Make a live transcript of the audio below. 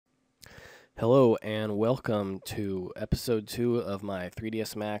Hello and welcome to episode 2 of my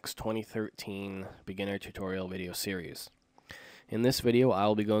 3ds Max 2013 beginner tutorial video series. In this video I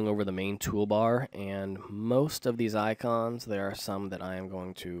will be going over the main toolbar, and most of these icons, there are some that I am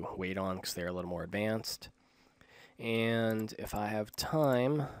going to wait on because they're a little more advanced. And if I have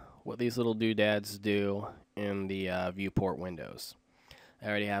time, what these little doodads do in the viewport windows. I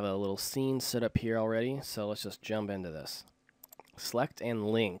already have a little scene set up here already, so let's just jump into this. Select and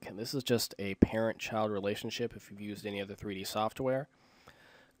link. This is just a parent-child relationship if you've used any other 3D software.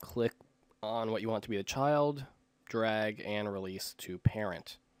 Click on what you want to be the child, drag and release to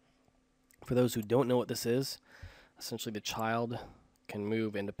parent. For those who don't know what this is, essentially the child can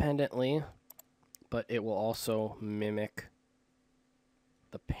move independently, but it will also mimic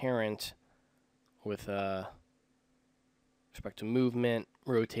the parent with respect to movement,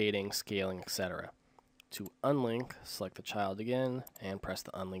 rotating, scaling, etc. To unlink, select the child again and press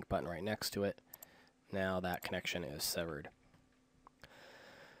the unlink button right next to it. Now that connection is severed.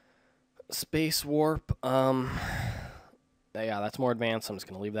 Space warp, yeah, that's more advanced. I'm just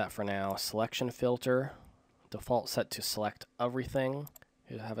going to leave that for now. Selection filter, default set to select everything.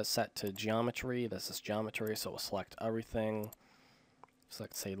 You have it set to geometry. This is geometry, so we'll select everything.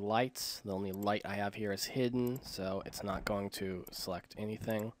 Select, say, lights. The only light I have here is hidden, so it's not going to select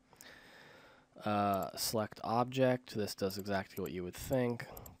anything. Select object. This does exactly what you would think.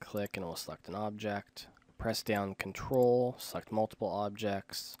 Click and it will select an object. Press down Control, select multiple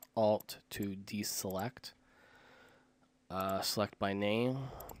objects. Alt to deselect. Select by name.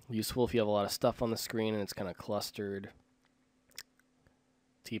 Useful if you have a lot of stuff on the screen and it's kind of clustered.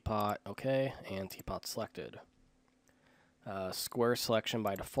 Teapot, okay, and teapot selected. Square selection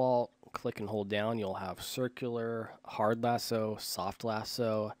by default. Click and hold down. You'll have circular, hard lasso, soft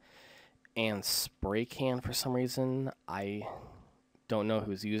lasso, and spray can for some reason. I don't know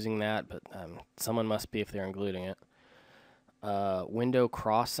who's using that, but someone must be if they're including it. Window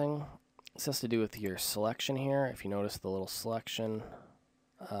crossing. This has to do with your selection here. If you notice the little selection,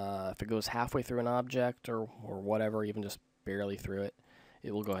 if it goes halfway through an object or whatever, even just barely through it,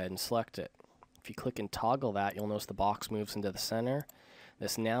 it will go ahead and select it. If you click and toggle that, you'll notice the box moves into the center.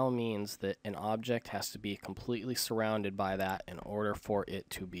 This now means that an object has to be completely surrounded by that in order for it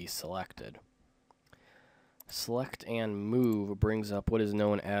to be selected. Select and move brings up what is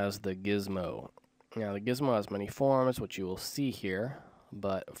known as the gizmo. Now the gizmo has many forms, which you will see here,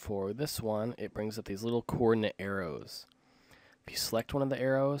 but for this one it brings up these little coordinate arrows. If you select one of the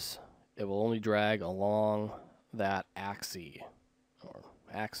arrows, it will only drag along that axis, or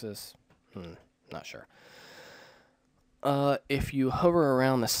axis, not sure. If you hover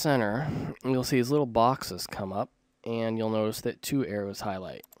around the center, you'll see these little boxes come up, and you'll notice that two arrows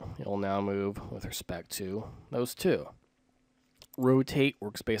highlight. You'll now move with respect to those two. Rotate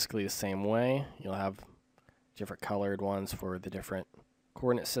works basically the same way. You'll have different colored ones for the different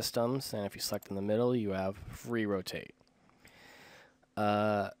coordinate systems, and if you select in the middle, you have free rotate.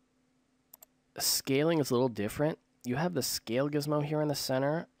 Scaling is a little different. You have the scale gizmo here in the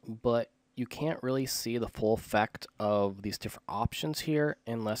center, but you can't really see the full effect of these different options here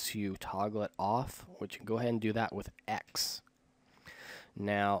unless you toggle it off, which you can go ahead and do that with X.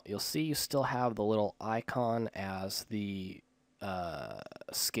 Now, you'll see you still have the little icon as the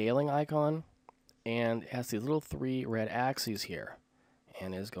scaling icon, and it has these little three red axes here,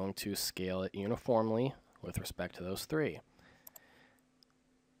 and is going to scale it uniformly with respect to those three.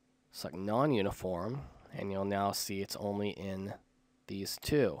 Select non-uniform, and you'll now see it's only in these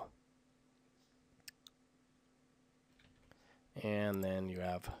two. And then you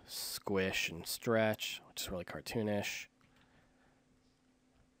have squish and stretch, which is really cartoonish.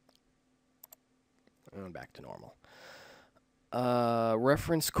 And back to normal.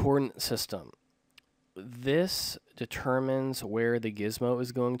 Reference coordinate system. This determines where the gizmo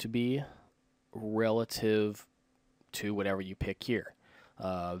is going to be relative to whatever you pick here.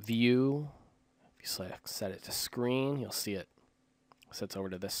 View, if you set it to screen, you'll see it sets over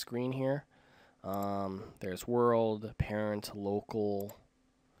to this screen here. There's world, parent, local.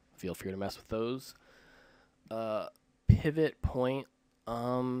 Feel free to mess with those. Pivot point.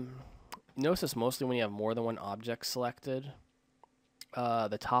 Notice this mostly when you have more than one object selected.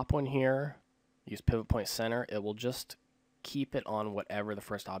 The top one here, use pivot point center. It will just keep it on whatever the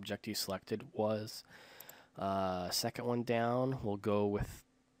first object you selected was. Second one down will go with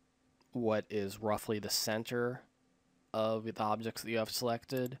what is roughly the center of the objects that you have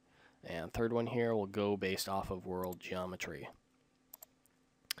selected. And third one here will go based off of world geometry.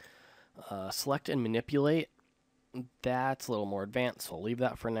 Select and manipulate. That's a little more advanced, so I'll leave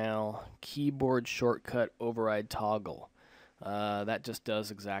that for now. Keyboard shortcut override toggle. That just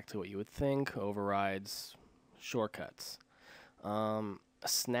does exactly what you would think, overrides shortcuts.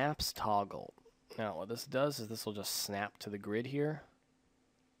 Snaps toggle. Now what this does is this will just snap to the grid here,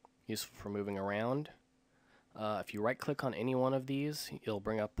 useful for moving around. If you right click on any one of these, it'll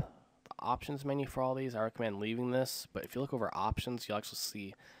bring up the options menu for all these. I recommend leaving this, but if you look over options, you'll actually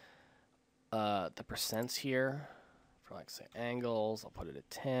see the percents here for, like, say, angles. I'll put it at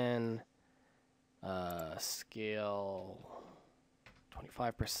 10. Scale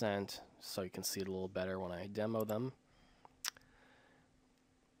 25%, so you can see it a little better when I demo them.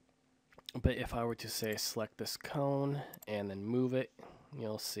 But if I were to say select this cone and then move it,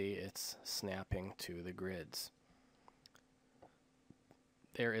 you'll see it's snapping to the grids.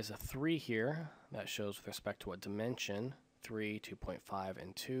 There is a 3 here that shows with respect to what dimension: 3, 2.5,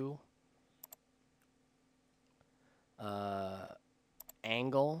 and 2.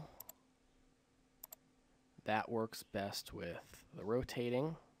 Angle, that works best with the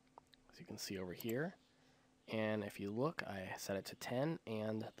rotating, as you can see over here. And if you look, I set it to 10,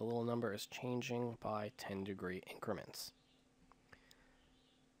 and the little number is changing by 10-degree increments.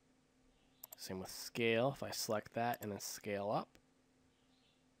 Same with scale. If I select that and then scale up,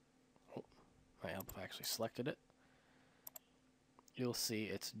 might help if I actually selected it, you'll see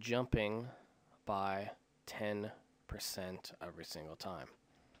it's jumping by 10% every single time.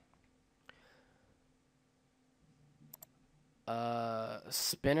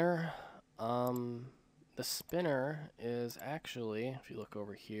 Spinner. The spinner is actually, if you look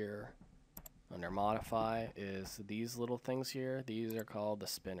over here under modify, is these little things here. These are called the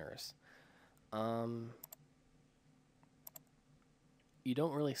spinners. You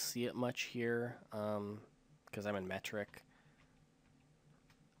don't really see it much here because I'm in metric.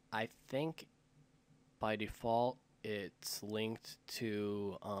 I think by default it's linked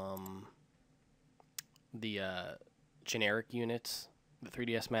to the generic units the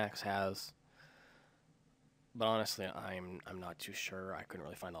 3ds Max has, but honestly I'm not too sure. I couldn't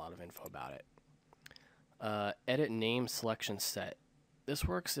really find a lot of info about it. Edit name selection set. This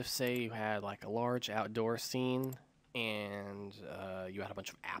works if, say, you had like a large outdoor scene and you had a bunch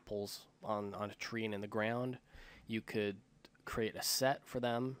of apples on a tree and in the ground. You could create a set for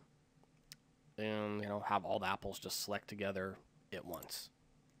them and, you know, have all the apples just select together at once.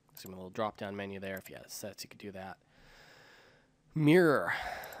 So a little drop down menu there. If you had sets, you could do that. Mirror.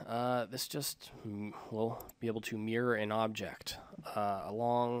 This just will be able to mirror an object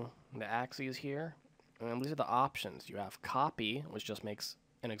along the axes here. And these are the options. You have copy, which just makes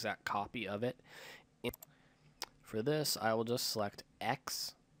an exact copy of it. For this, I will just select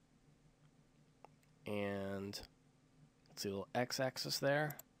X, and see a little X-axis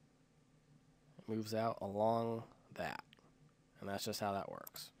there. It moves out along that, and that's just how that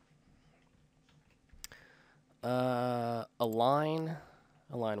works. Align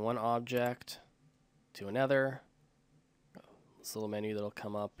one object to another. This little menu that'll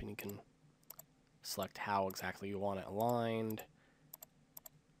come up, and you can select how exactly you want it aligned.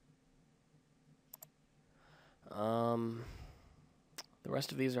 The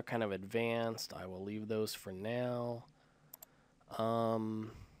rest of these are kind of advanced. I will leave those for now.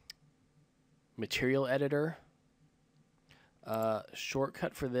 Material editor.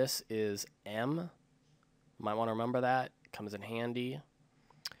 Shortcut for this is M. Might want to remember that. It comes in handy.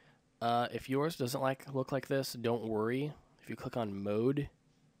 If yours doesn't look like this, don't worry. If you click on mode,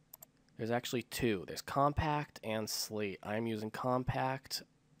 there's actually 2. There's compact and slate. I'm using compact.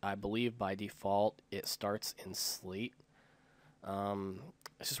 I believe by default it starts in slate.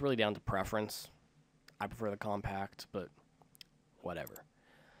 It's just really down to preference. I prefer the compact, but whatever.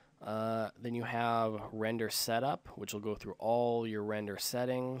 Then you have render setup, which will go through all your render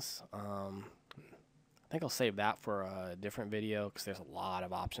settings. I think I'll save that for a different video because there's a lot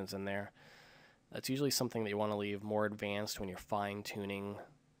of options in there. That's usually something that you want to leave more advanced when you're fine-tuning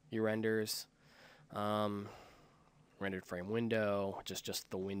your renders. Rendered frame window, which is just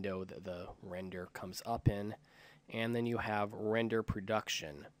the window that the render comes up in. And then you have render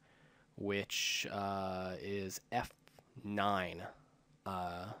production, which is F9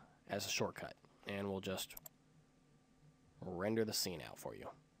 as a shortcut. And we'll just render the scene out for you.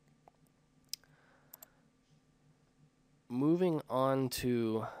 Moving on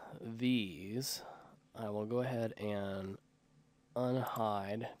to these, I will go ahead and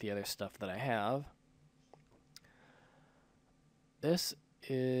unhide the other stuff that I have. This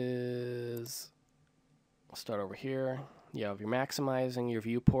is, I'll start over here. You have your maximizing your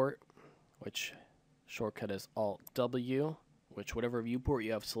viewport, which shortcut is Alt-W, which whatever viewport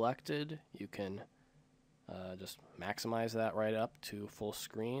you have selected, you can just maximize that right up to full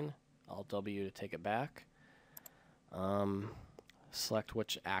screen. Alt-W to take it back. Select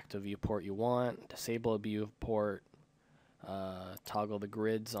which active viewport you want, disable a viewport, toggle the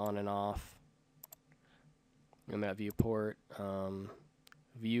grids on and off in that viewport,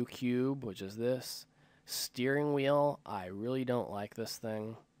 view cube, which is this, steering wheel. I really don't like this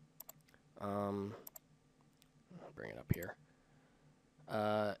thing. I'll bring it up here.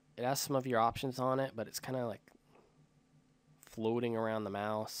 It has some of your options on it, but it's kind of like floating around the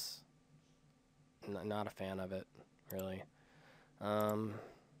mouse. Not a fan of it, really.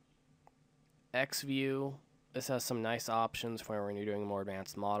 X view. This has some nice options for when you're doing more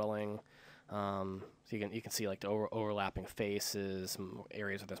advanced modeling. So you can see like the overlapping faces,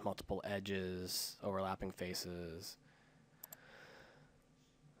 areas where there's multiple edges, overlapping faces.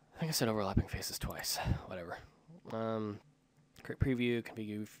 I think I said overlapping faces twice. Whatever. Create preview,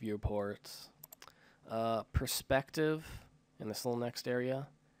 configure viewports. Perspective in this little next area.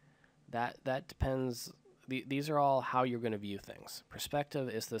 That depends. These are all how you're going to view things. Perspective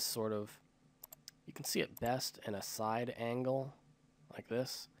is this sort of, you can see it best in a side angle like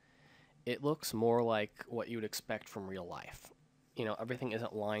this. It looks more like what you would expect from real life. You know, everything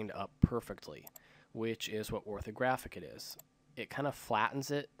isn't lined up perfectly, which is what orthographic it is. It kind of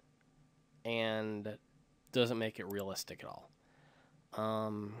flattens it and doesn't make it realistic at all.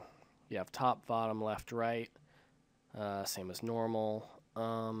 You have top, bottom, left, right, same as normal.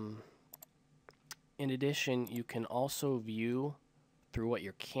 In addition, you can also view through what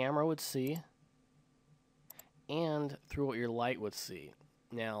your camera would see and through what your light would see.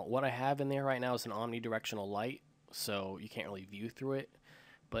 Now, what I have in there right now is an omnidirectional light, so you can't really view through it.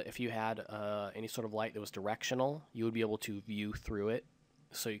 But if you had any sort of light that was directional, you would be able to view through it,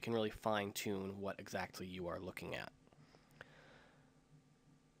 so you can really fine-tune what exactly you are looking at.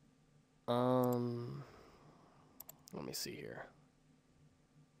 Let me see here.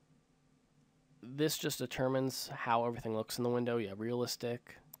 This just determines how everything looks in the window. You have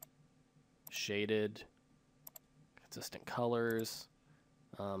realistic, shaded, consistent colors,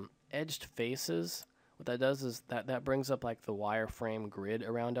 edged faces. What that does is that brings up like the wireframe grid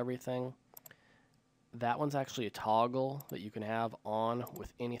around everything. That one's actually a toggle that you can have on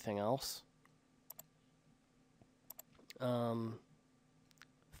with anything else.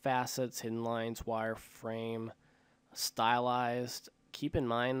 Facets, hidden lines, wireframe, stylized. Keep in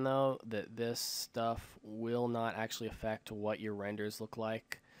mind, though, that this stuff will not actually affect what your renders look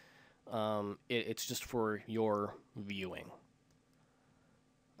like. It's just for your viewing.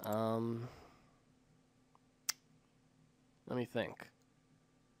 Let me think.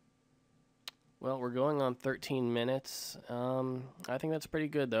 Well, we're going on 13 minutes. I think that's pretty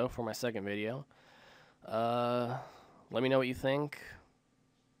good, though, for my second video. Let me know what you think.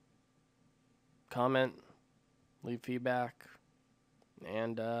 Comment, leave feedback.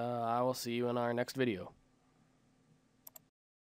 And I will see you in our next video.